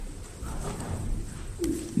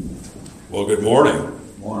Well, good morning.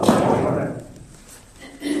 Morning. I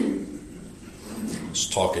was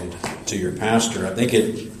talking to your pastor. I think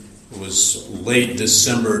it was late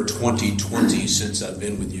December 2020 since I've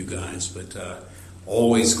been with you guys, but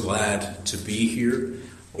always glad to be here.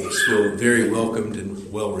 Always feel very welcomed and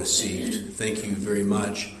well received. Thank you very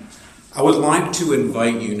much. I would like to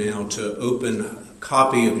invite you now to open a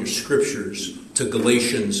copy of your scriptures to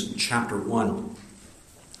Galatians chapter 1.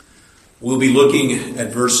 We'll be looking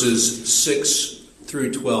at verses 6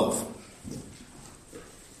 through 12.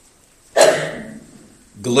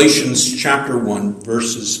 Galatians chapter 1,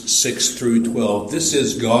 verses 6 through 12. This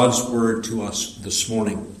is God's word to us this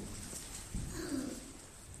morning.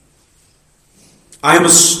 I am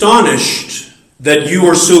astonished that you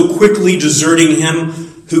are so quickly deserting him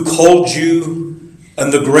who called you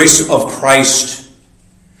in the grace of Christ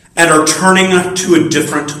and are turning to a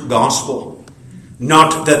different gospel.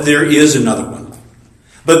 Not that there is another one,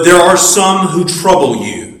 but there are some who trouble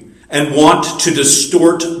you and want to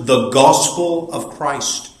distort the gospel of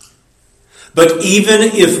Christ. But even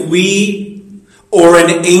if we or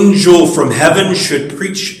an angel from heaven should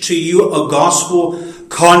preach to you a gospel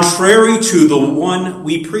contrary to the one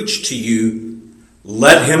we preach to you,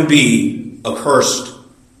 let him be accursed.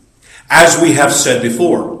 As we have said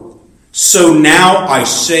before, so now I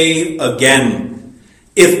say again,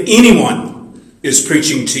 if anyone is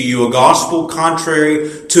preaching to you a gospel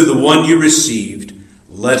contrary to the one you received,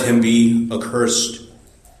 let him be accursed.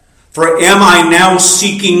 For am I now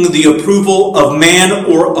seeking the approval of man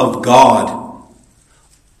or of God?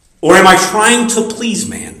 Or am I trying to please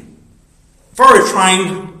man? If I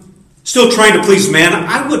were still trying to please man,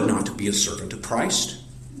 I would not be a servant of Christ.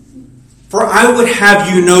 For I would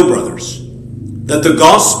have you know, brothers, that the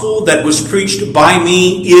gospel that was preached by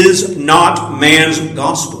me is not man's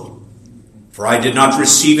gospel. For I did not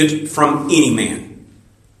receive it from any man,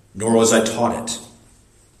 nor was I taught it,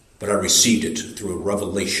 but I received it through a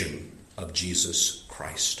revelation of Jesus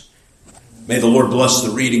Christ. May the Lord bless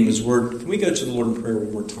the reading of his word. Can we go to the Lord in prayer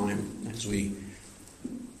one more time as we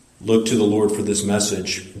look to the Lord for this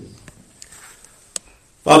message?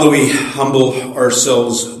 Father, we humble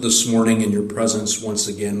ourselves this morning in your presence once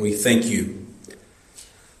again. We thank you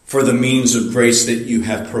for the means of grace that you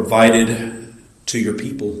have provided to your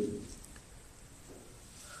people.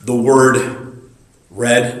 The word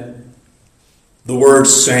read, the word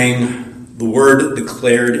sang, the word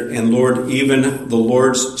declared, and Lord, even the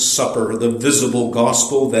Lord's Supper, the visible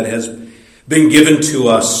gospel that has been given to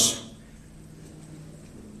us.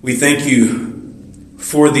 We thank you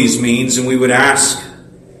for these means, and we would ask,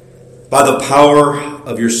 by the power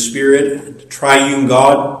of your Spirit, triune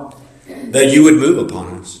God, that you would move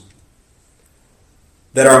upon us,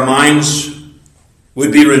 that our minds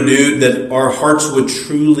would be renewed, that our hearts would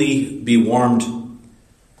truly be warmed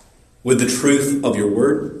with the truth of your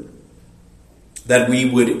word, that we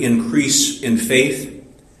would increase in faith.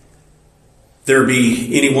 There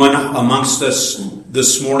be anyone amongst us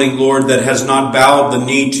this morning, Lord, that has not bowed the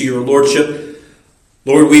knee to your lordship,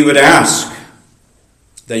 Lord, we would ask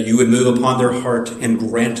that you would move upon their heart and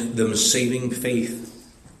grant them saving faith.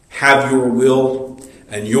 Have your will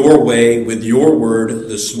and your way with your word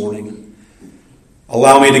this morning.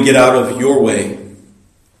 Allow me to get out of your way.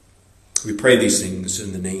 We pray these things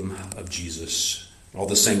in the name of Jesus. All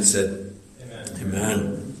the saints said,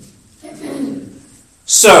 Amen. Amen.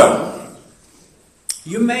 So,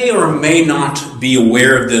 you may or may not be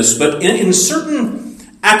aware of this, but in certain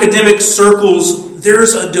academic circles,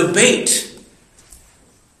 there's a debate.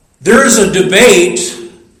 There's a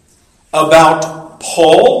debate about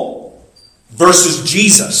Paul versus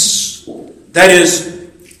Jesus. That is,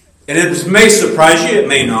 and it may surprise you, it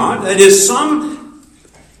may not. That is, some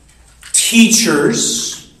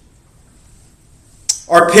teachers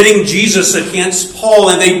are pitting Jesus against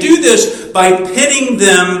Paul, and they do this by pitting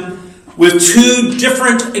them with two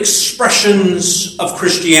different expressions of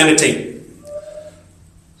Christianity.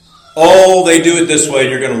 Oh, they do it this way, and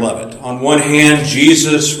you're going to love it. On one hand,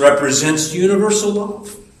 Jesus represents universal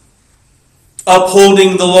love,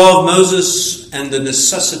 upholding the law of Moses and the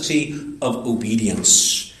necessity of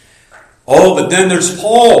obedience. Oh, but then there's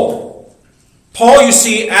Paul. Paul, you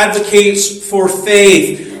see, advocates for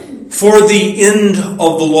faith, for the end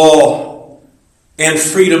of the law, and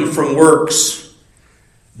freedom from works.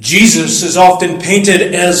 Jesus is often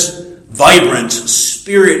painted as vibrant,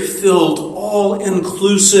 spirit-filled,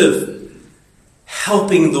 all-inclusive,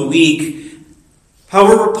 helping the weak.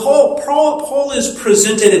 However, Paul is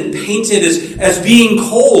presented and painted as being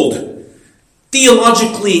cold,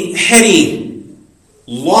 theologically heady,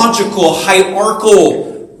 logical,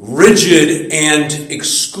 hierarchical, rigid, and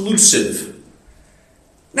exclusive.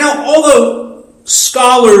 Now, although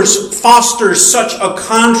scholars foster such a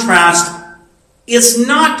contrast, it's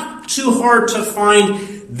not too hard to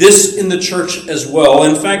find this in the church as well.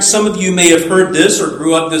 In fact, some of you may have heard this or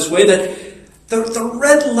grew up this way, that the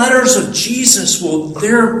red letters of Jesus,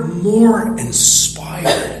 they're more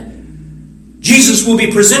inspired. Jesus will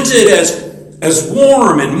be presented as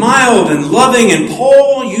warm and mild and loving, and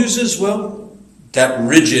Paul uses, that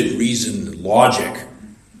rigid reason and logic.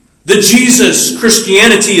 The Jesus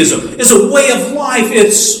Christianity is a way of life.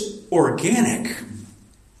 It's organic.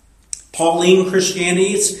 Pauline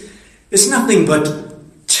Christianity, it's nothing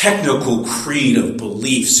but technical creed of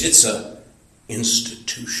beliefs. It's an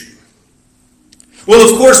institution. Well,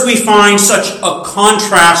 of course, we find such a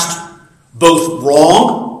contrast both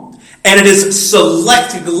wrong and it is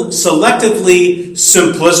selectively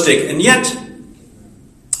simplistic. And yet,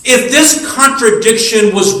 if this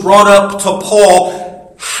contradiction was brought up to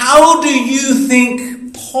Paul, how do you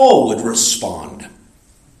think Paul would respond?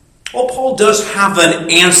 Well, Paul does have an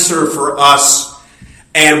answer for us,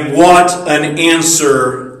 and what an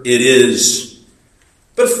answer it is.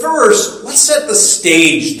 But first, let's set the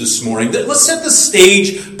stage this morning. Let's set the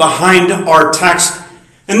stage behind our text,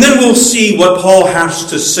 and then we'll see what Paul has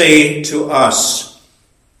to say to us.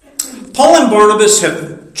 Paul and Barnabas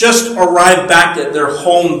have just arrived back at their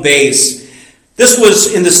home base. This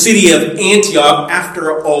was in the city of Antioch after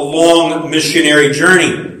a long missionary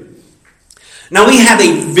journey. Now, we have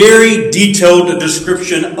a very detailed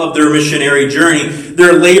description of their missionary journey.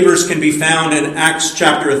 Their labors can be found in Acts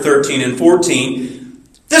chapter 13 and 14.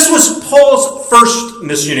 This was Paul's first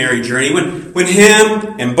missionary journey when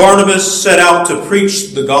him and Barnabas set out to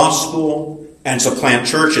preach the gospel and to plant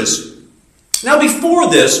churches. Now, before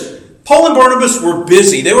this, Paul and Barnabas were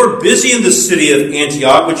busy. They were busy in the city of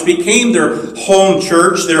Antioch, which became their home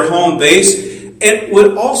church, their home base. It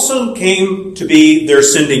would also came to be their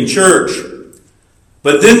sending church.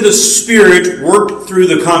 But then the Spirit worked through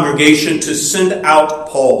the congregation to send out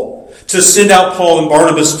Paul and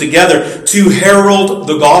Barnabas together to herald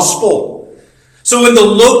the gospel. So when the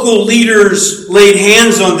local leaders laid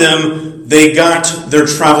hands on them, they got their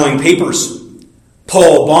traveling papers.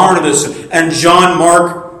 Paul, Barnabas, and John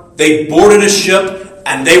Mark, they boarded a ship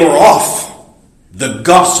and they were off. The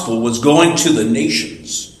gospel was going to the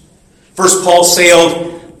nations. First, Paul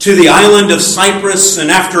sailed to the island of Cyprus, and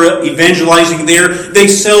after evangelizing there, they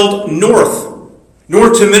sailed north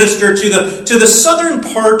to minister to the southern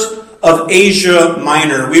part of Asia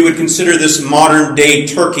Minor. We would consider this modern-day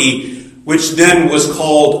Turkey, which then was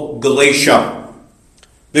called Galatia.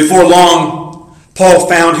 Before long, Paul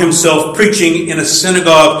found himself preaching in a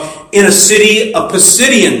synagogue in a city of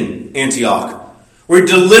Pisidian Antioch, where he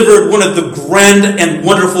delivered one of the grand and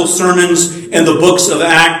wonderful sermons in the book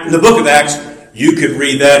of Acts. You could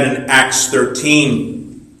read that in Acts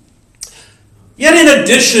 13. Yet in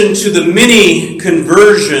addition to the many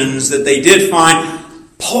conversions that they did find,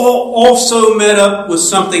 Paul also met up with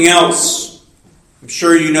something else. I'm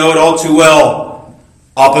sure you know it all too well.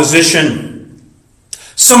 Opposition.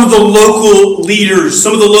 Some of the local leaders,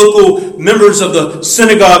 some of the local members of the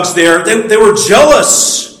synagogues there, they were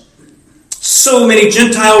jealous. So many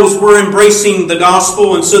Gentiles were embracing the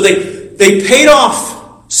gospel, and so they paid off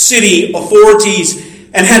city authorities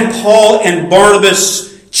and had Paul and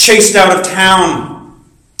Barnabas chased out of town.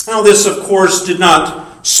 Now, this, of course, did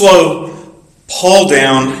not slow Paul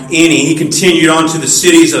down any. He continued on to the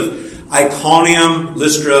cities of Iconium,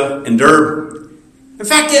 Lystra, and Derbe. In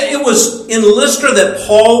fact, it was in Lystra that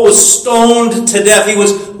Paul was stoned to death. He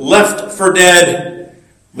was left for dead.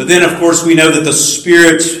 But then, of course, we know that the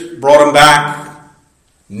Spirit brought him back.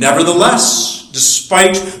 Nevertheless,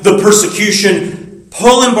 despite the persecution,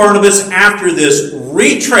 Paul and Barnabas, after this,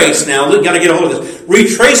 retrace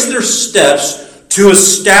their steps to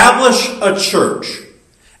establish a church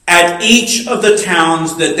at each of the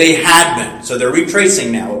towns that they had been. So they're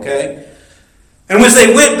retracing now, okay? And as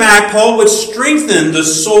they went back, Paul would strengthen the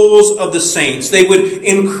souls of the saints. They would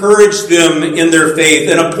encourage them in their faith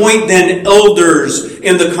and appoint then elders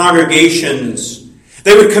in the congregations.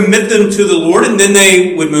 They would commit them to the Lord, and then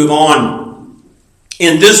they would move on.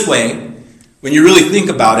 In this way, when you really think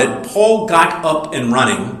about it, Paul got up and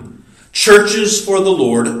running. Churches for the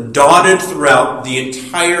Lord dotted throughout the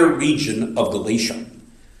entire region of Galatia.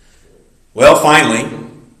 Well, finally,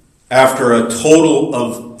 after a total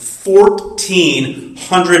of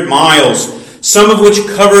 1,400 miles, some of which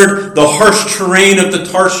covered the harsh terrain of the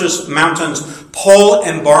Tarshish mountains, Paul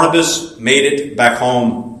and Barnabas made it back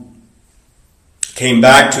home. Came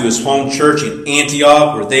back to his home church in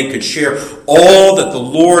Antioch, where they could share all that the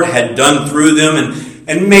Lord had done through them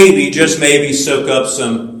and maybe, just maybe, soak up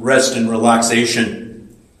some rest and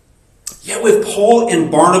relaxation. Yet with Paul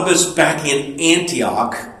and Barnabas back in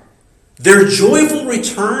Antioch, their joyful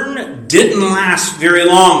return didn't last very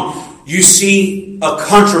long. You see, a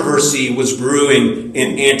controversy was brewing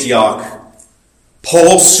in Antioch.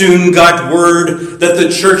 Paul soon got word that the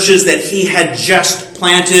churches that he had just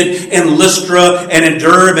planted in Lystra and in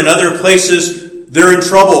Derbe and other places, they're in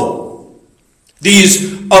trouble.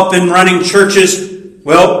 These up and running churches,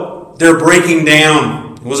 well, they're breaking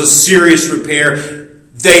down. It was a serious repair.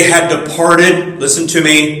 They had departed, listen to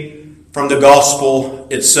me, from the gospel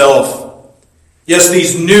itself. Yes,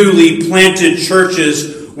 these newly planted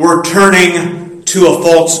churches were turning to a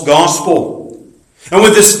false gospel. And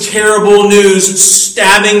with this terrible news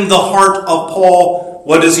stabbing the heart of Paul,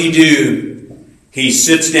 what does he do? He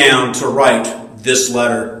sits down to write this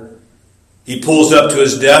letter. He pulls up to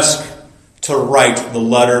his desk to write the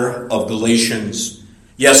letter of Galatians.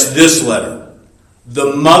 Yes, this letter,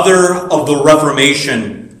 the mother of the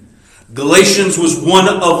Reformation. Galatians was one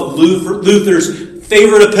of Luther's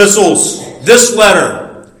favorite epistles. This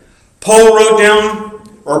letter, Paul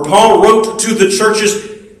wrote to the churches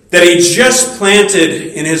that he just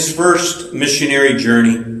planted in his first missionary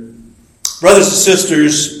journey. Brothers and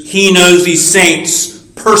sisters, he knows these saints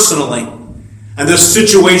personally, and the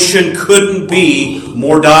situation couldn't be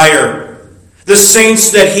more dire. The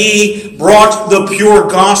saints that he brought the pure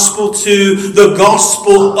gospel to, the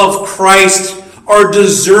gospel of Christ, are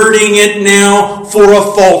deserting it now for a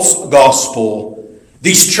false gospel.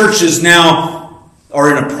 These churches now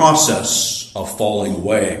are in a process of falling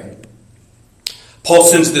away. Paul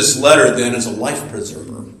sends this letter then as a life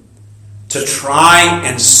preserver to try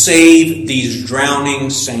and save these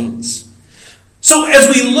drowning saints. So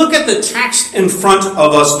as we look at the text in front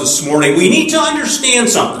of us this morning, we need to understand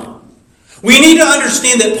something. We need to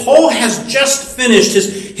understand that Paul has just finished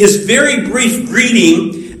his very brief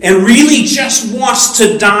greeting and really just wants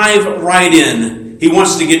to dive right in. He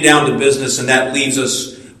wants to get down to business, and that leaves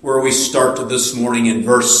us where we start this morning in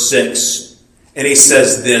verse 6. And he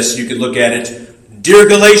says this, you could look at it. Dear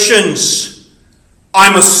Galatians,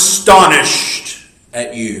 I'm astonished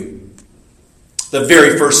at you. The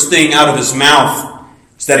very first thing out of his mouth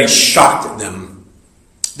is that he's shocked at them.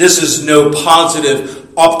 This is no positive,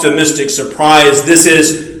 optimistic surprise. This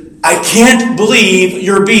is, I can't believe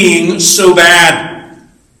you're being so bad.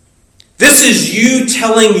 This is you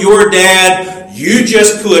telling your dad you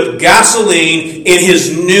just put gasoline in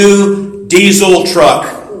his new diesel truck.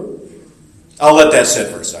 I'll let that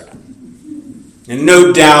sit for a second. And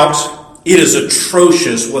no doubt, it is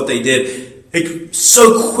atrocious what they did. They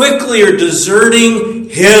so quickly are deserting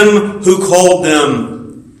him who called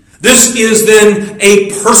them. This is then a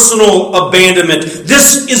personal abandonment.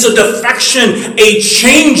 This is a defection, a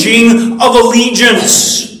changing of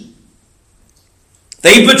allegiance.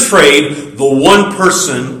 They betrayed the one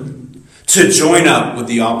person to join up with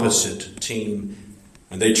the opposite team.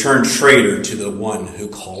 And they turned traitor to the one who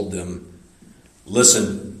called them.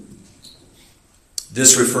 Listen.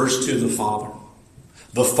 This refers to the Father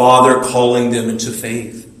calling them into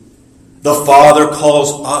faith. The Father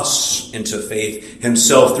calls us into faith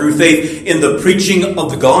himself through faith in the preaching of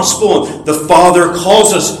the gospel. The Father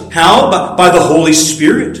calls us, how? By the Holy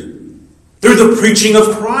Spirit. Through the preaching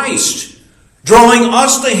of Christ, drawing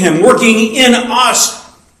us to him, working in us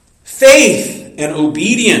faith and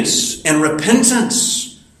obedience and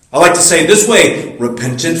repentance. I like to say it this way,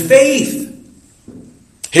 repentant faith.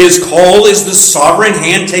 His call is the sovereign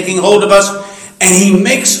hand taking hold of us, and he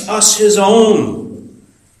makes us his own.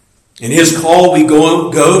 In his call, we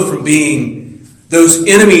go from being those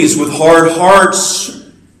enemies with hard hearts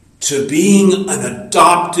to being an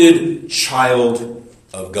adopted child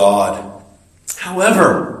of God.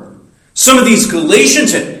 However, some of these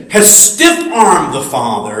Galatians have stiff-armed the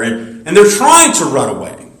Father, and they're trying to run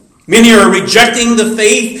away. Many are rejecting the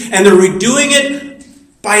faith, and they're redoing it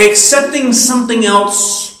by accepting something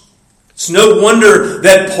else. It's no wonder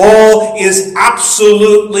that Paul is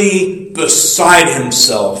absolutely beside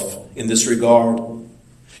himself in this regard.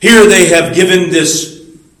 Here they have given this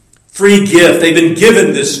free gift. They've been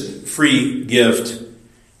given this free gift.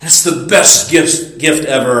 And it's the best gift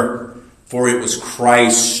ever, for it was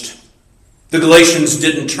Christ. The Galatians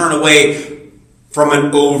didn't turn away from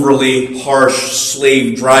an overly harsh,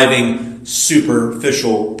 slave-driving,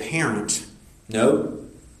 superficial parent. No.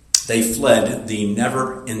 They fled the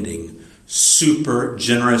never-ending, super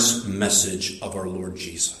generous message of our Lord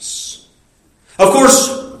Jesus. Of course,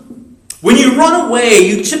 when you run away,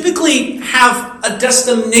 you typically have a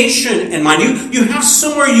destination in mind. You have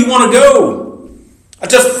somewhere you want to go. A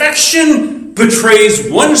defection betrays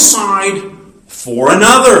one side for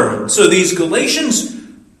another. So these Galatians,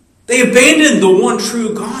 They abandoned the one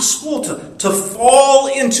true gospel to fall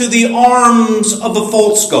into the arms of the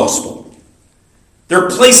false gospel. They're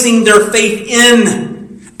placing their faith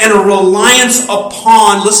in and a reliance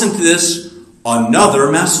upon, listen to this,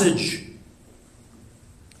 another message.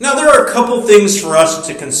 Now, there are a couple things for us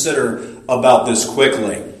to consider about this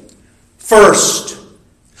quickly. First,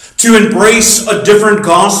 to embrace a different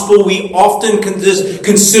gospel, we often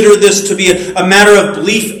consider this to be a matter of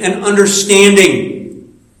belief and understanding.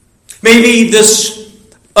 Maybe this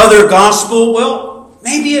other gospel, well,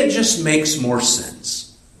 maybe it just makes more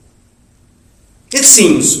sense. It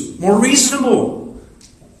seems more reasonable.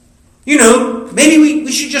 Maybe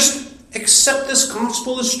we should just accept this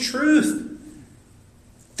gospel as truth.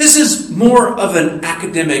 This is more of an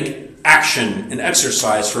academic action and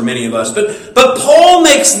exercise for many of us. But Paul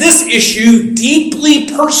makes this issue deeply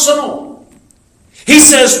personal. He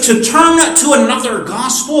says to turn to another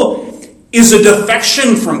gospel is a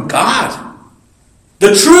defection from God.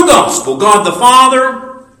 The true gospel, God the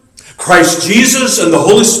Father, Christ Jesus, and the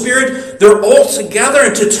Holy Spirit, they're all together.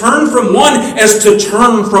 And to turn from one as to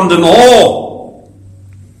turn from them all.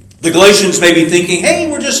 The Galatians may be thinking, hey,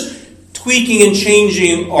 we're just tweaking and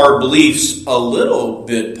changing our beliefs a little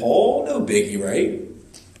bit, Paul. No biggie, right?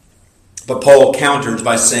 But Paul counters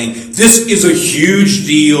by saying, this is a huge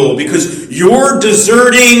deal because you're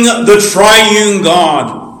deserting the triune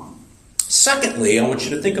God. Secondly, I want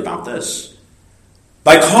you to think about this.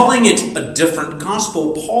 By calling it a different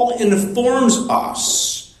gospel, Paul informs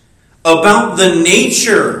us about the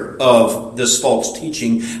nature of this false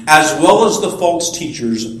teaching as well as the false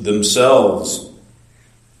teachers themselves.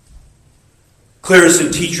 Clerics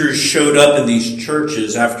teachers showed up in these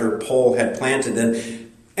churches after Paul had planted them.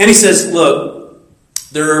 And he says, look,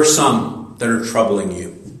 there are some that are troubling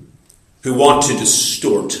you who want to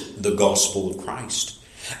distort the gospel of Christ.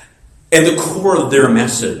 And the core of their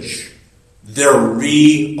message, they're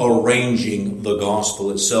rearranging the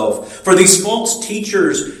gospel itself. For these false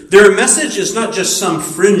teachers, their message is not just some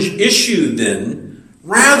fringe issue then.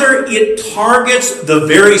 Rather, it targets the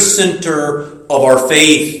very center of our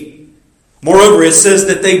faith. Moreover, it says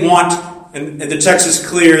that they want, and the text is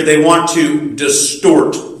clear, they want to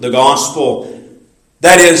distort the gospel.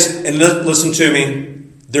 That is, and listen to me,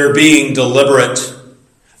 they're being deliberate.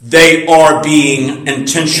 They are being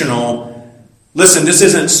intentional. Listen, this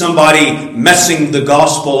isn't somebody messing the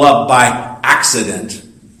gospel up by accident.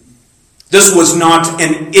 This was not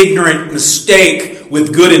an ignorant mistake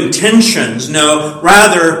with good intentions. No,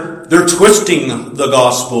 rather, they're twisting the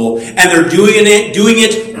gospel, and they're doing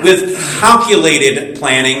it with calculated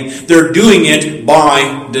planning. They're doing it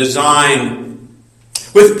by design.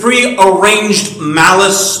 With prearranged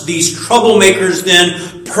malice, these troublemakers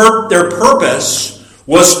then, their purpose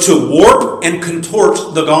was to warp and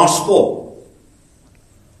contort the gospel.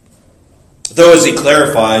 Though, as he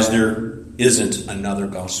clarifies, there isn't another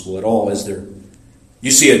gospel at all, is there? You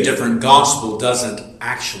see, a different gospel doesn't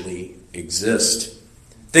actually exist.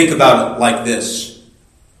 Think about it like this.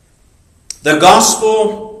 The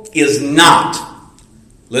gospel is not,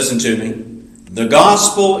 listen to me, the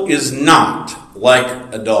gospel is not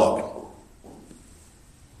like a dog.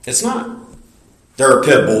 It's not. There are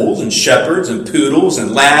pit bulls and shepherds and poodles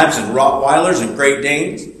and labs and Rottweilers and Great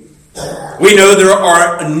Danes. We know there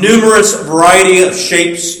are a numerous variety of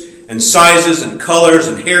shapes and sizes and colors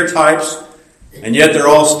and hair types, and yet they're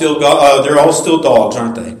all still dogs,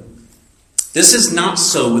 aren't they? This is not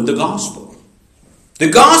so with the gospel. The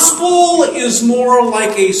gospel is more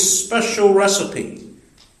like a special recipe,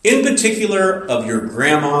 in particular of your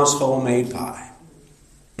grandma's homemade pie.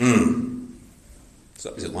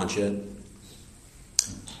 So, is it lunch yet?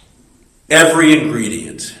 Every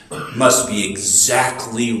ingredient must be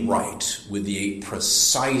exactly right with the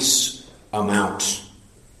precise amount.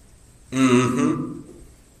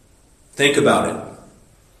 Think about it.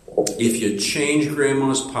 If you change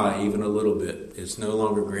grandma's pie even a little bit, it's no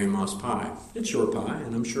longer grandma's pie. It's your pie,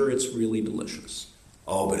 and I'm sure it's really delicious.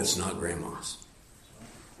 Oh, but it's not grandma's.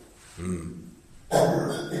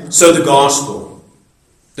 So the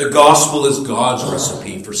gospel is God's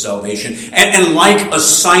recipe for salvation. And like a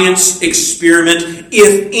science experiment,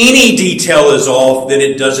 if any detail is off, then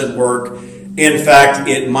it doesn't work. In fact,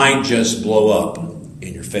 it might just blow up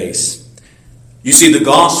in your face. You see, the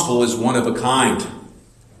gospel is one of a kind.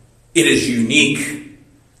 It is unique.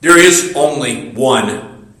 There is only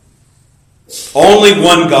one. Only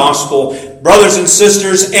one gospel. Brothers and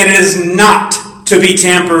sisters, and it is not to be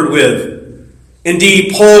tampered with.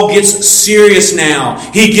 Indeed, Paul gets serious now.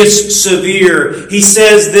 He gets severe. He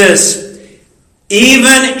says this,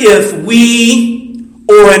 even if we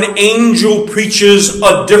or an angel preaches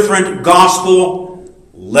a different gospel,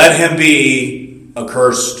 let him be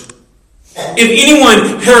accursed. If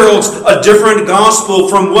anyone heralds a different gospel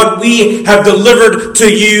from what we have delivered to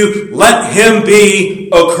you, let him be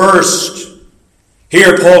accursed.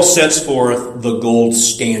 Here Paul sets forth the gold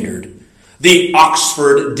standard, the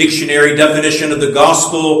Oxford Dictionary definition of the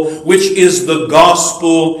gospel, which is the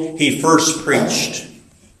gospel he first preached.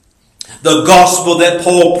 The gospel that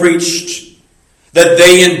Paul preached, that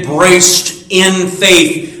they embraced in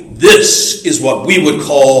faith. This is what we would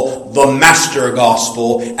call the master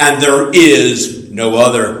gospel, and there is no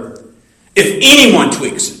other. If anyone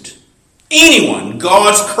tweaks it, anyone,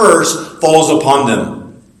 God's curse falls upon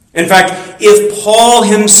them. In fact, if Paul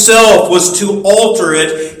himself was to alter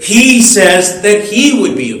it, he says that he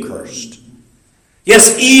would be accursed.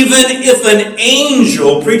 Yes, even if an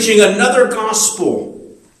angel preaching another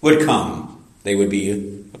gospel would come, they would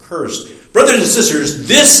be accursed. Brothers and sisters,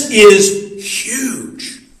 this is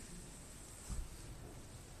huge.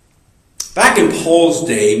 Back in Paul's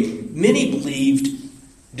day, many believed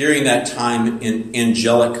during that time in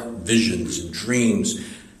angelic visions and dreams.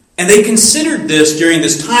 And they considered this during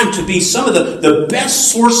this time to be some of the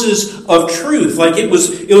best sources of truth. Like it was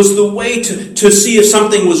the way to see if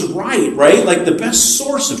something was right? Like the best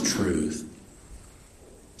source of truth.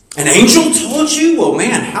 An angel told you? Well,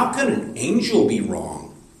 man, how can an angel be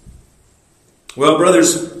wrong? Well,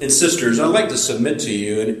 brothers and sisters, I'd like to submit to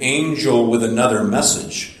you an angel with another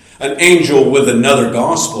message. An angel with another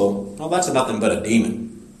gospel, well, that's nothing but a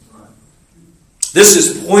demon. This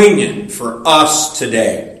is poignant for us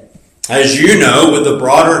today. As you know, with the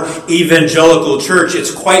broader evangelical church,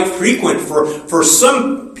 it's quite frequent for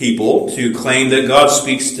some people to claim that God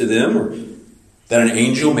speaks to them or that an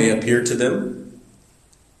angel may appear to them.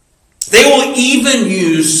 They will even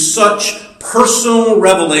use such personal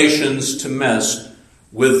revelations to mess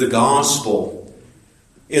with the gospel.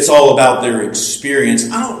 It's all about their experience.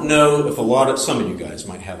 I don't know if some of you guys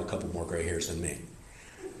might have a couple more gray hairs than me.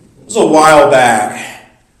 It was a while back,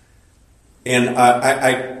 and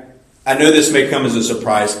I know this may come as a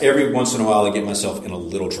surprise. Every once in a while I get myself in a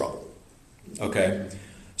little trouble. Okay?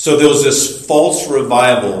 So there was this false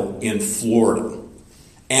revival in Florida.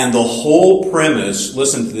 And the whole premise,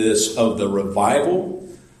 listen to this, of the revival,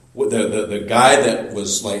 the guy that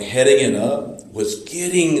was like heading it up, was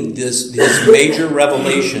getting these major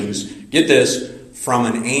revelations, get this, from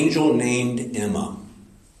an angel named Emma.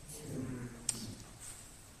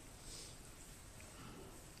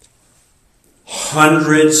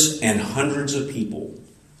 Hundreds and hundreds of people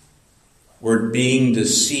were being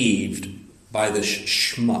deceived by this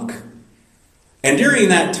schmuck. And during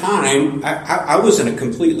that time, I was in a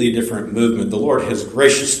completely different movement. The Lord has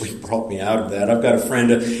graciously brought me out of that. I've got a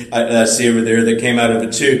friend I see over there that came out of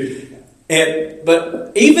it too.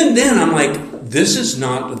 But even then, I'm like, this is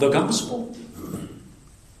not the gospel.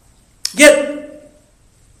 Yet,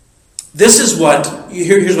 this is what,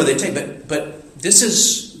 here's what they take. But this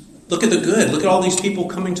is, look at the good. Look at all these people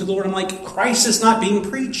coming to the Lord. I'm like, Christ is not being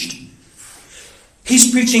preached.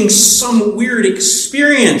 He's preaching some weird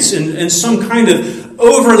experience and some kind of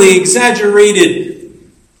overly exaggerated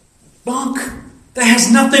bunk that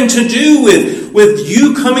has nothing to do with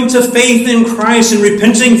you coming to faith in Christ and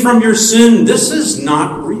repenting from your sin. This is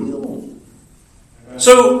not real.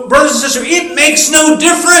 So, brothers and sisters, it makes no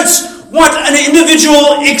difference what an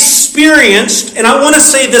individual experienced. And I want to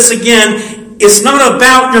say this again, it's not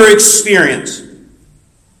about your experience.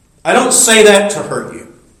 I don't say that to hurt you.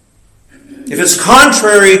 If it's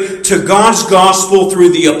contrary to God's gospel through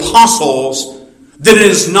the apostles, then it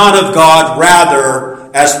is not of God.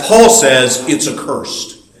 Rather, as Paul says, it's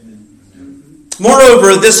accursed.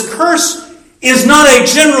 Moreover, this curse is not a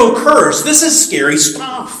general curse. This is scary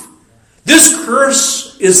stuff. This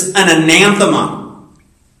curse is an anathema.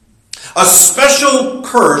 A special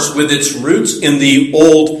curse with its roots in the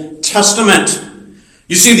Old Testament.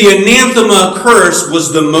 You see, the anathema curse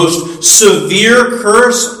was the most severe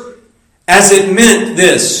curse, as it meant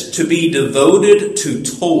this, to be devoted to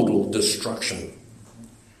total destruction.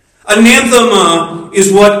 Anathema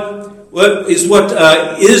is what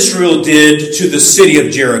Israel did to the city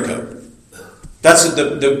of Jericho. That's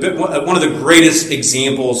one of the greatest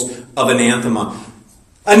examples of anathema.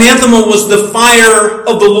 Anathema was the fire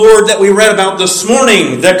of the Lord that we read about this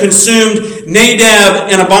morning that consumed Nadab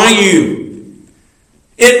and Abihu.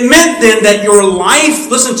 It meant then that your life,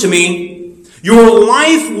 listen to me, your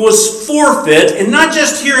life was forfeit, and not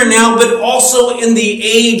just here and now, but also in the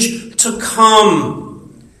age to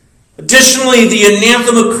come. Additionally, the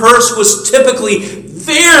anathema curse was typically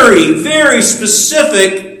very, very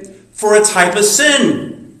specific for a type of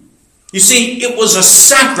sin. You see, it was a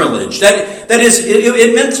sacrilege. That is,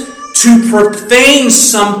 it meant to profane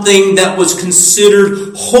something that was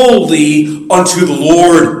considered holy unto the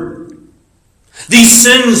Lord. These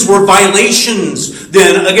sins were violations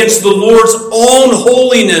then against the Lord's own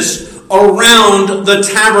holiness around the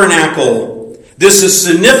tabernacle. This is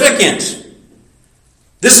significant.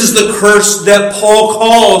 This is the curse that Paul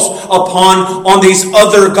calls upon on these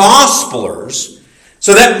other gospelers.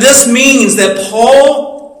 So that this means that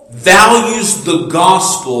Paul values the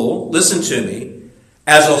gospel, listen to me,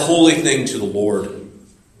 as a holy thing to the Lord.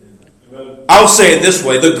 I'll say it this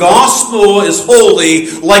way. The gospel is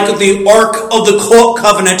holy like the Ark of the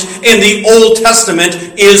Covenant in the Old Testament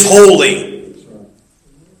is holy.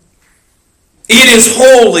 It is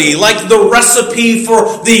holy like the recipe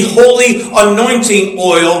for the holy anointing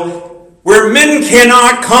oil, where men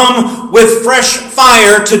cannot come with fresh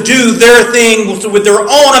fire to do their thing with their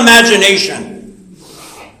own imagination.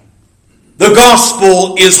 The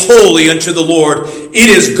gospel is holy unto the Lord. It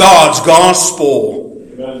is God's gospel.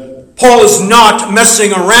 Amen. Paul is not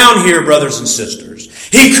messing around here, brothers and sisters.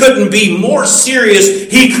 He couldn't be more serious.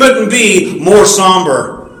 He couldn't be more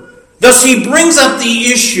somber. Thus he brings up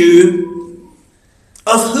the issue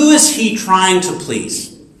of who is he trying to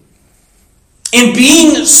please. In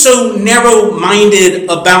being so narrow-minded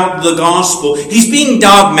about the gospel, he's being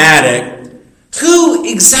dogmatic.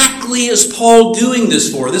 Who exactly is Paul doing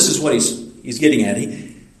this for? This is what he's getting at.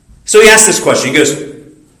 So he asks this question. He goes,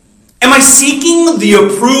 am I seeking the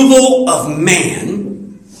approval of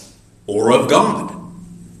man or of God?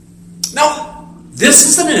 Now, this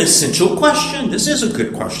is an essential question. This is a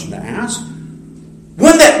good question to ask.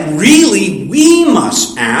 One that really we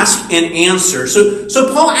must ask and answer.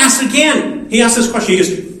 So Paul asks again. He asks this question. He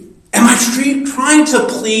goes, am I trying to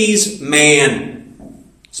please man?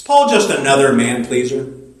 Is Paul just another man pleaser?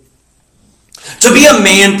 To be a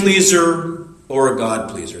man pleaser or a God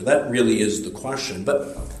pleaser? That really is the question.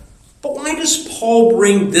 But why does Paul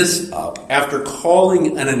bring this up after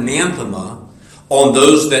calling an anathema on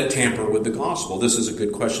those that tamper with the gospel? This is a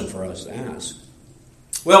good question for us to ask.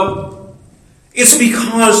 Well, it's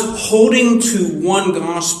because holding to one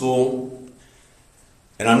gospel,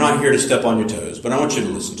 and I'm not here to step on your toes, but I want you to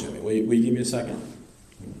listen to me. Will you give me a second?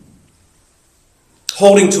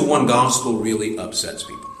 Holding to one gospel really upsets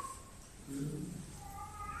people.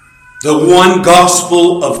 The one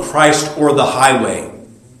gospel of Christ or the highway.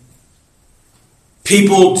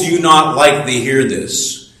 People do not like to hear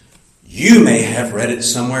this. You may have read it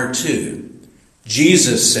somewhere too.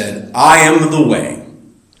 Jesus said, I am the way,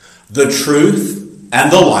 the truth,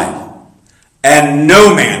 and the life, and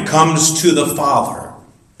no man comes to the Father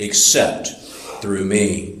except through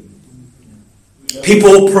me.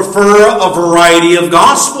 People prefer a variety of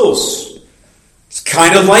gospels. It's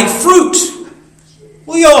kind of like fruit.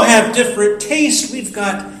 We all have different tastes. We've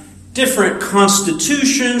got different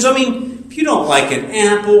constitutions. I mean, if you don't like an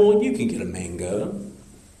apple, you can get a mango.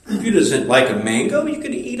 If you doesn't like a mango, you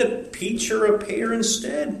could eat a peach or a pear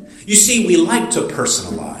instead. You see, we like to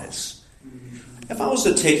personalize. If I was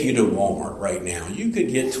to take you to Walmart right now, you could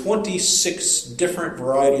get 26 different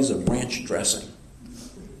varieties of ranch dressing.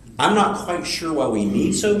 I'm not quite sure why we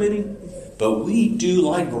need so many, but we do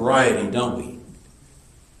like variety, don't we?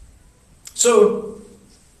 So,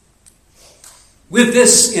 with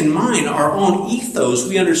this in mind, our own ethos,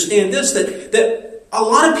 we understand this, that a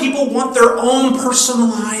lot of people want their own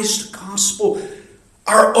personalized gospel,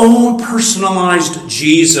 our own personalized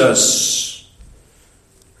Jesus.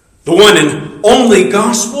 The one and only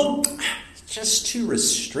gospel, just too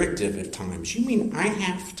restrictive at times. You mean I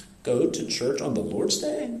have to go to church on the Lord's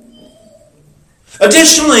Day?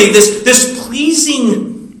 Additionally, this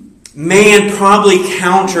pleasing man probably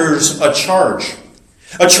counters a charge.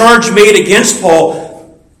 A charge made against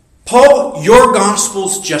Paul. Paul, your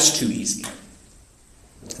gospel's just too easy.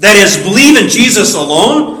 That is, believe in Jesus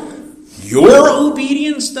alone. Your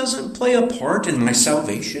obedience doesn't play a part in my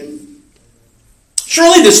salvation.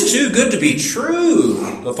 Surely this is too good to be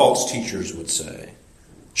true, the false teachers would say.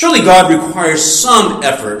 Surely God requires some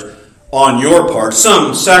effort on your part,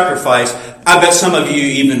 some sacrifice. I bet some of you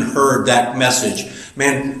even heard that message.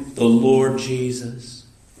 Man, the Lord Jesus,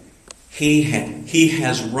 He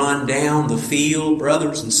has run down the field,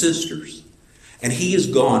 brothers and sisters, and He has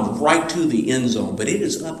gone right to the end zone. But it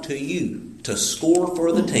is up to you to score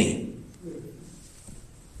for the team.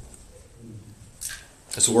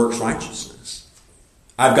 That's works righteousness.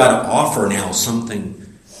 I've got to offer now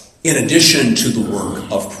something in addition to the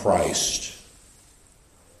work of Christ.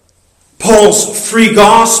 Paul's free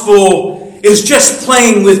gospel is just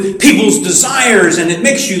playing with people's desires, and it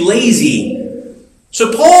makes you lazy.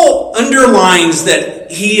 So Paul underlines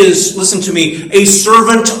that he is, listen to me, a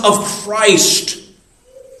servant of Christ.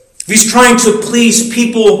 if he's trying to please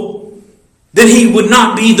people, then he would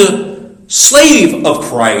not be the slave of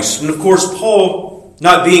Christ. And of course, Paul,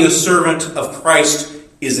 not being a servant of Christ,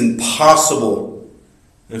 is impossible.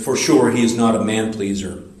 And for sure, he is not a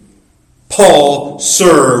man-pleaser. Paul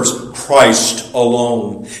serves Christ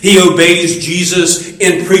alone. He obeys Jesus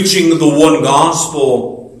in preaching the one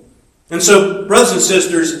gospel. And so, brothers and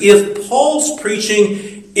sisters, if Paul's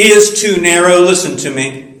preaching is too narrow, listen to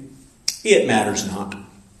me, it matters not.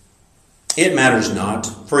 It matters not,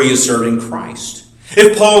 for he is serving Christ.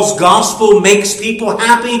 If Paul's gospel makes people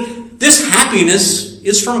happy, this happiness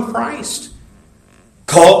is from Christ.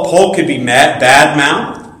 Paul could be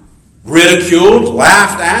bad-mouthed, ridiculed,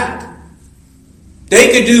 laughed at.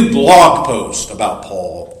 They could do blog posts about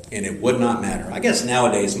Paul, and it would not matter. I guess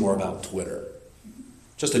nowadays more about Twitter.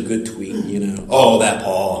 Just a good tweet, Oh, that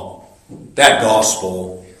Paul, that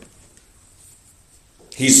gospel.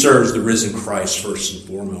 He serves the risen Christ first and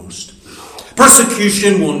foremost.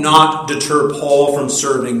 Persecution will not deter Paul from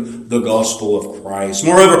serving the gospel of Christ.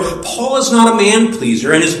 Moreover, Paul is not a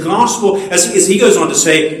man-pleaser, and his gospel, as he goes on to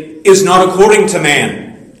say, is not according to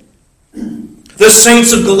man. The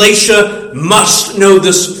saints of Galatia must know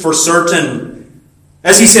this for certain.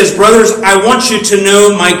 As he says, brothers, I want you to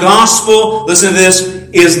know my gospel, listen to this,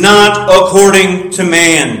 is not according to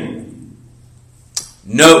man.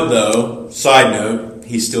 Note, though, side note,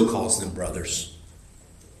 he still calls them brothers.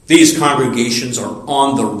 These congregations are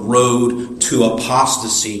on the road to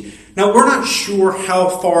apostasy. Now, we're not sure how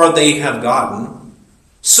far they have gotten.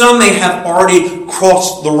 Some may have already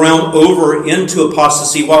crossed the realm over into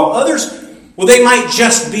apostasy, while others, well, they might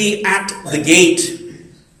just be at the gate.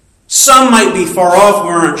 Some might be far off,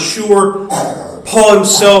 we aren't sure. Paul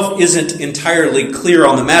himself isn't entirely clear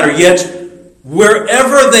on the matter, yet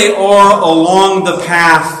wherever they are along the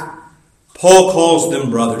path, Paul calls them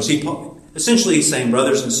brothers. Essentially, he's saying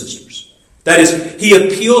brothers and sisters. That is, he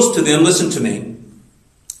appeals to them, listen to me,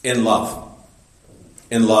 in love.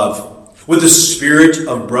 In love. With the spirit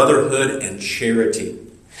of brotherhood and charity.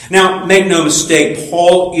 Now, make no mistake,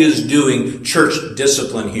 Paul is doing church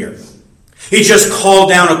discipline here. He just called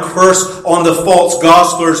down a curse on the false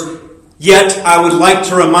gospelers. Yet, I would like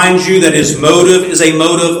to remind you that his motive is a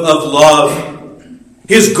motive of love.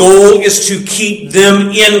 His goal is to keep them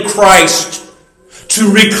in Christ,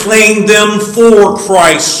 to reclaim them for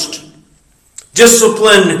Christ.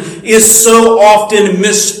 Discipline is so often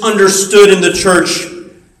misunderstood in the church.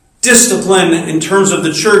 Discipline in terms of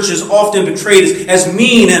the church is often portrayed as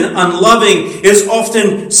mean and unloving. It is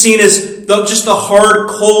often seen as just the hard,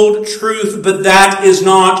 cold truth, but that is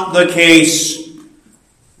not the case.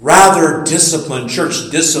 Rather, discipline,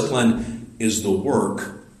 church discipline, is the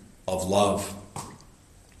work of love.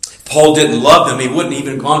 Paul didn't love them. He wouldn't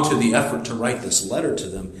even gone to the effort to write this letter to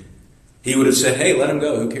them. He would have said, hey, let him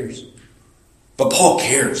go. Who cares? But Paul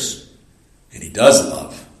cares. And he does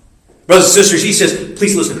love. Brothers and sisters, he says,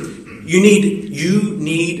 please listen. You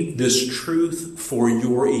need this truth, for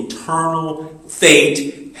your eternal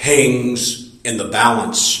fate hangs in the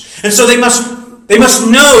balance. And so they must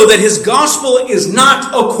know that his gospel is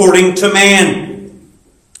not according to man.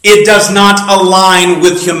 It does not align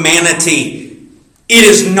with humanity. It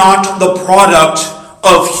is not the product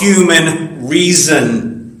of human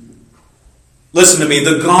reason. Listen to me.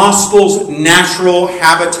 The gospel's natural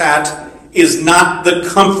habitat is not the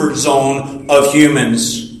comfort zone of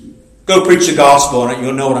humans. Go preach the gospel and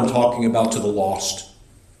you'll know what I'm talking about to the lost.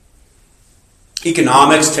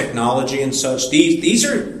 Economics, technology, and such, these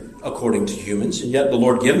are according to humans, and yet the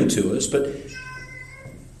Lord gave them to us. But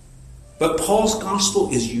Paul's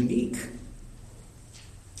gospel is unique.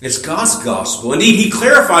 It's God's gospel. Indeed, he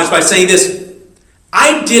clarifies by saying this,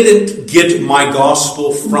 I didn't get my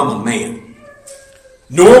gospel from a man,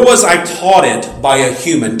 nor was I taught it by a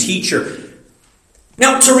human teacher.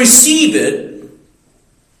 Now, to receive it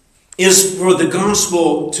is for the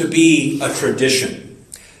gospel to be a tradition.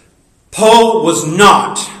 Paul was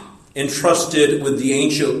not entrusted with the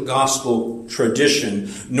ancient gospel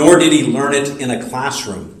tradition, nor did he learn it in a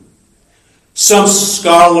classroom. Some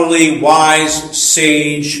scholarly, wise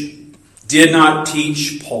sage did not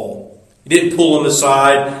teach Paul. He didn't pull him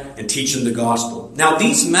aside and teach him the gospel. Now,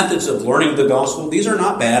 these methods of learning the gospel, these are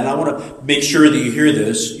not bad, and I want to make sure that you hear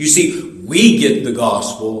this. You see, we get the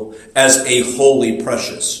gospel as a holy,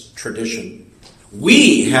 precious tradition.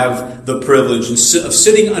 We have the privilege of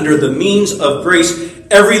sitting under the means of grace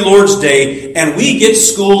every Lord's Day, and we get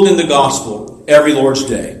schooled in the gospel every Lord's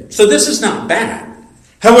Day. So this is not bad.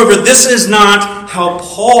 However, this is not how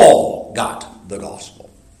Paul got the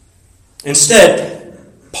gospel. Instead,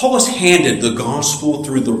 Paul was handed the gospel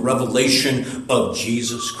through the revelation of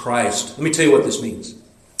Jesus Christ. Let me tell you what this means.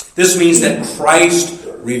 This means that Christ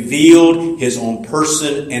revealed his own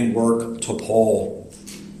person and work to Paul.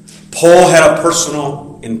 Paul had a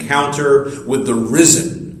personal encounter with the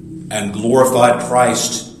risen and glorified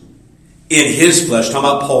Christ in his flesh. Talking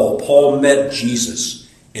about Paul. Paul met Jesus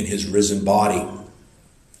in his risen body.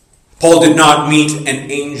 Paul did not meet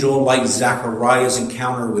an angel like Zachariah's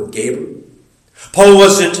encounter with Gabriel. Paul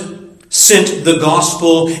wasn't sent the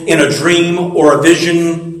gospel in a dream or a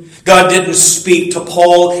vision. God didn't speak to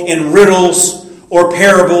Paul in riddles or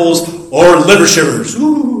parables or literatures.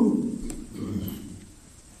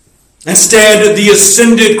 Instead, the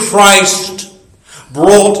ascended Christ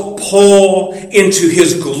brought Paul into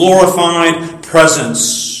his glorified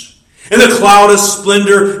presence. In the cloud of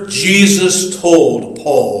splendor, Jesus told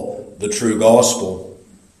Paul the true gospel.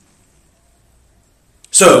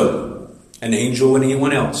 So, an angel and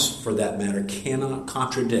anyone else, for that matter, cannot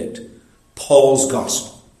contradict Paul's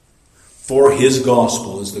gospel. For his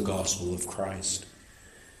gospel is the gospel of Christ.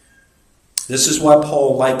 This is why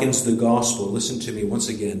Paul likens the gospel, listen to me once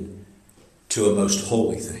again, to a most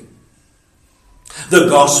holy thing. The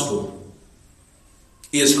gospel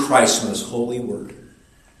is Christ's most holy word.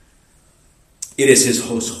 It is his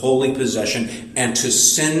most holy possession, and to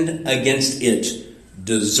sin against it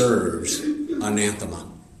deserves anathema.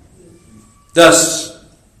 Thus,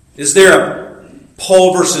 is there a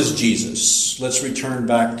Paul versus Jesus? Let's return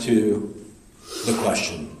back to the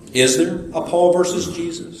question. Is there a Paul versus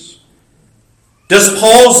Jesus? Does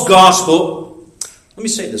Paul's gospel, let me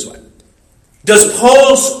say it this way. Does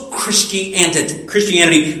Paul's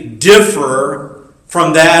Christianity differ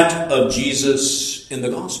from that of Jesus in the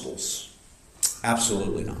Gospels?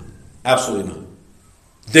 Absolutely not. Absolutely not.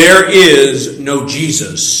 There is no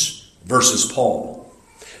Jesus versus Paul.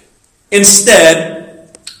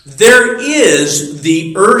 Instead, there is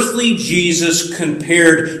the earthly Jesus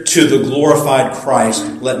compared to the glorified Christ.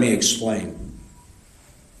 Let me explain.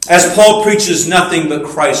 As Paul preaches nothing but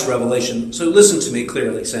Christ's revelation. So listen to me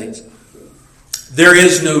clearly, saints. There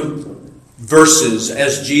is no verses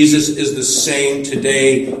as Jesus is the same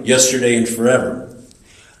today, yesterday, and forever.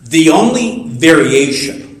 The only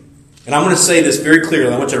variation, and I'm going to say this very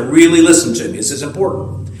clearly, I want you to really listen to me, this is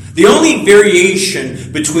important. The only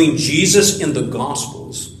variation between Jesus in the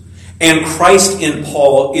Gospels and Christ in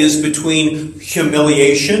Paul is between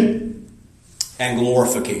humiliation and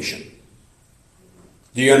glorification.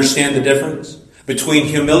 Do you understand the difference? Between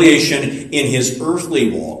humiliation in his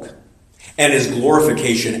earthly walk and his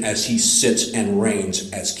glorification as he sits and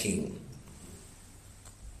reigns as king.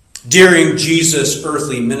 During Jesus'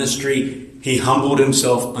 earthly ministry, he humbled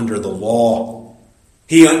himself under the law.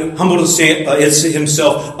 He humbled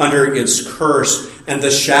himself under its curse and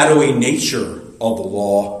the shadowy nature of the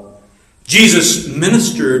law. Jesus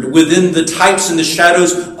ministered within the types and the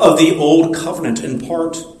shadows of the old covenant in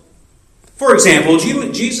part. For example,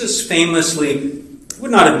 Jesus famously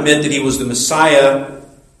would not admit that he was the Messiah,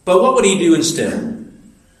 but what would he do instead?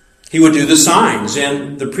 He would do the signs,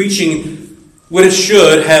 and the preaching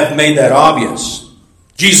should have made that obvious.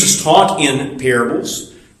 Jesus taught in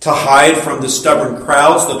parables to hide from the stubborn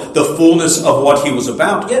crowds the fullness of what he was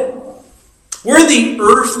about. Yet, where the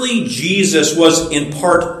earthly Jesus was in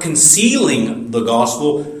part concealing the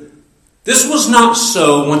gospel, this was not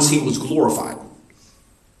so once he was glorified.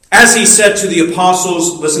 As he said to the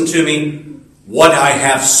apostles, listen to me, what I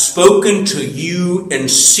have spoken to you in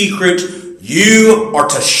secret, you are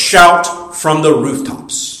to shout from the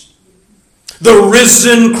rooftops. The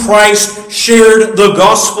risen Christ shared the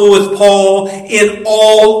gospel with Paul in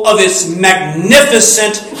all of its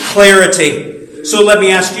magnificent clarity. So let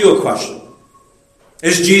me ask you a question.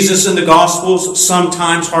 Is Jesus in the Gospels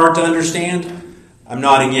sometimes hard to understand? I'm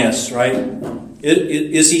nodding yes, right?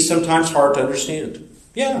 Is he sometimes hard to understand?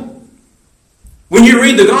 Yeah. When you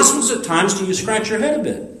read the Gospels at times, do you scratch your head a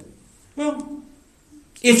bit? Well,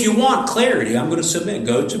 if you want clarity, I'm going to submit.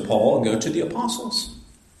 Go to Paul and go to the apostles.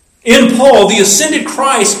 In Paul, the ascended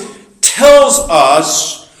Christ tells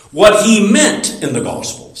us what he meant in the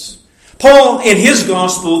Gospels. Paul, in his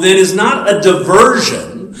Gospel, then, is not a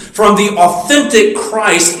diversion from the authentic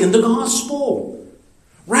Christ in the Gospel.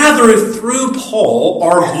 Rather, through Paul,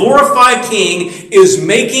 our glorified King is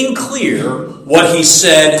making clear what he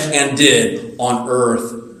said and did on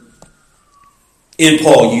earth. In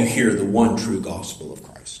Paul, you hear the one true gospel of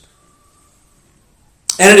Christ.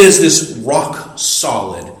 And it is this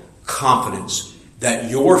rock-solid confidence that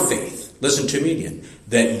your faith, listen to me again,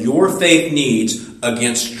 that your faith needs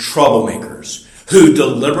against troublemakers who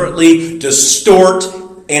deliberately distort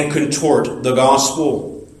and contort the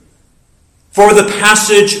gospel. For the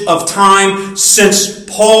passage of time since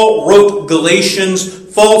Paul wrote Galatians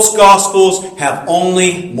false gospels have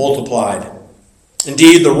only multiplied.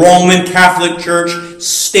 Indeed, the Roman Catholic Church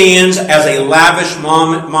stands as a lavish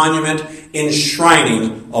monument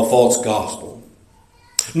enshrining a false gospel.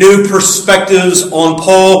 New perspectives on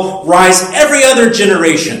Paul rise every other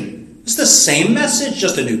generation. It's the same message,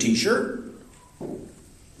 just a new t-shirt.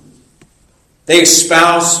 They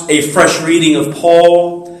espouse a fresh reading of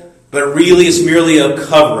Paul, but really is merely a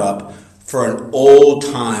cover-up for an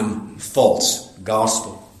old-time false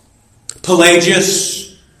gospel.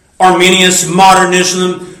 Pelagius, Arminius,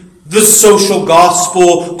 modernism, the social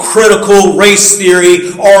gospel, critical race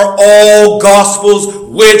theory are all gospels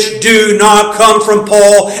which do not come from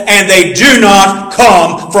Paul, and they do not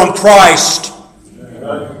come from Christ.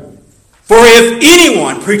 For if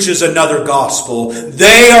anyone preaches another gospel,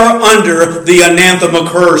 they are under the anathema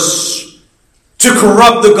curse. To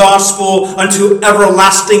corrupt the gospel unto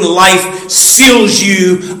everlasting life seals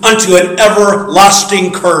you unto an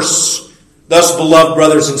everlasting curse. Thus, beloved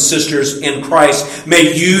brothers and sisters in Christ,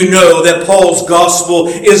 may you know that Paul's gospel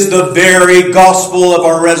is the very gospel of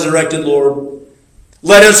our resurrected Lord.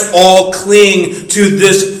 Let us all cling to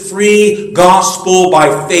this free gospel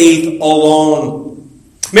by faith alone.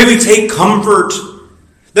 May we take comfort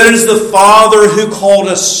that it is the Father who called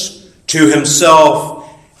us to himself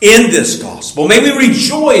in this gospel. May we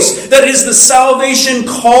rejoice that it is the salvation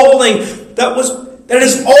calling that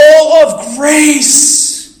is all of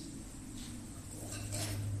grace.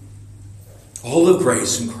 All of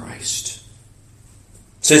grace in Christ.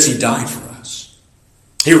 Since he died for us.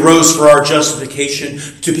 He rose for our justification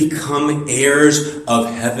to become heirs of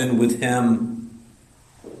heaven with him.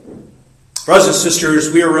 Brothers and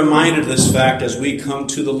sisters, we are reminded of this fact as we come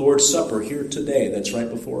to the Lord's Supper here today. That's right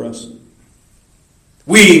before us.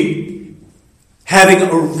 We, having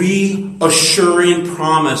a reassuring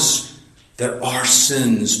promise that our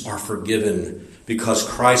sins are forgiven because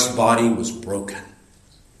Christ's body was broken,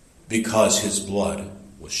 because his blood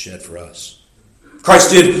was shed for us. Christ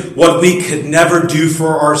did what we could never do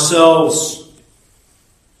for ourselves.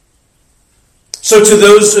 So to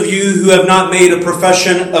those of you who have not made a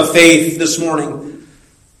profession of faith this morning,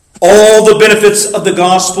 all the benefits of the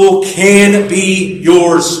gospel can be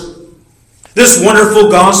yours. This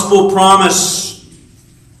wonderful gospel promise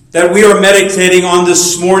that we are meditating on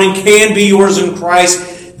this morning can be yours in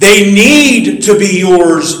Christ. They need to be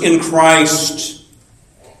yours in Christ.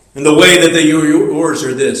 And the way that they are yours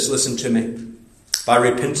are this, listen to me. By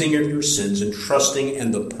repenting of your sins and trusting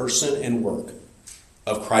in the person and work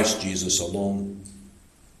of Christ Jesus alone.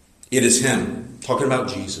 It is him, talking about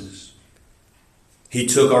Jesus. He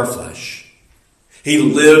took our flesh. He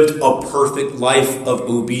lived a perfect life of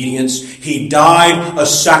obedience. He died a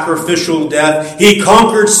sacrificial death. He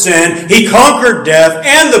conquered sin. He conquered death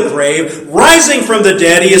and the grave. Rising from the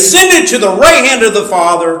dead, he ascended to the right hand of the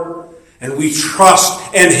Father. And we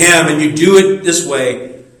trust in him. And you do it this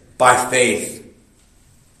way, by faith.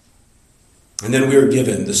 And then we are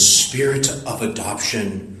given the spirit of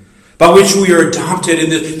adoption, by which we are adopted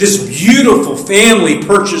in this beautiful family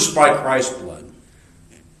purchased by Christ's blood.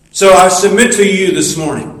 So I submit to you this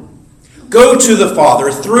morning, go to the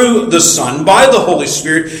Father through the Son by the Holy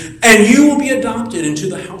Spirit, and you will be adopted into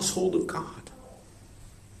the household of God.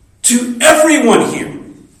 To everyone here,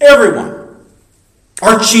 everyone,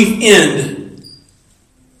 our chief end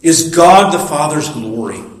is God the Father's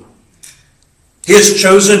glory. He has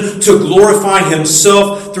chosen to glorify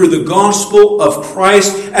himself through the gospel of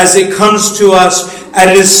Christ as it comes to us, and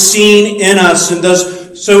it is seen in us, and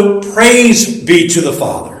does so. Praise be to the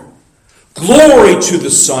Father. Glory to the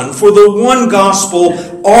Son for the one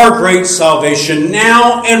gospel, our great salvation,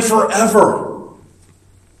 now and forever.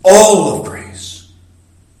 All of grace,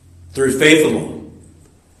 through faith alone,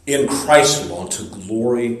 in Christ alone, to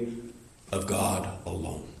glory of God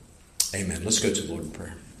alone. Amen. Let's go to the Lord in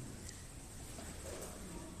prayer.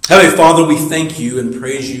 Heavenly Father, we thank you and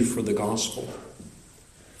praise you for the gospel.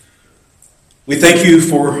 We thank you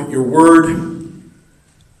for your word.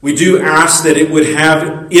 We do ask that it would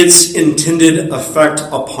have its intended effect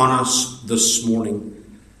upon us this morning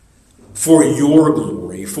for your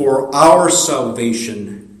glory, for our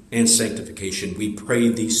salvation and sanctification. We pray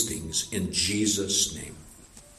these things in Jesus' name.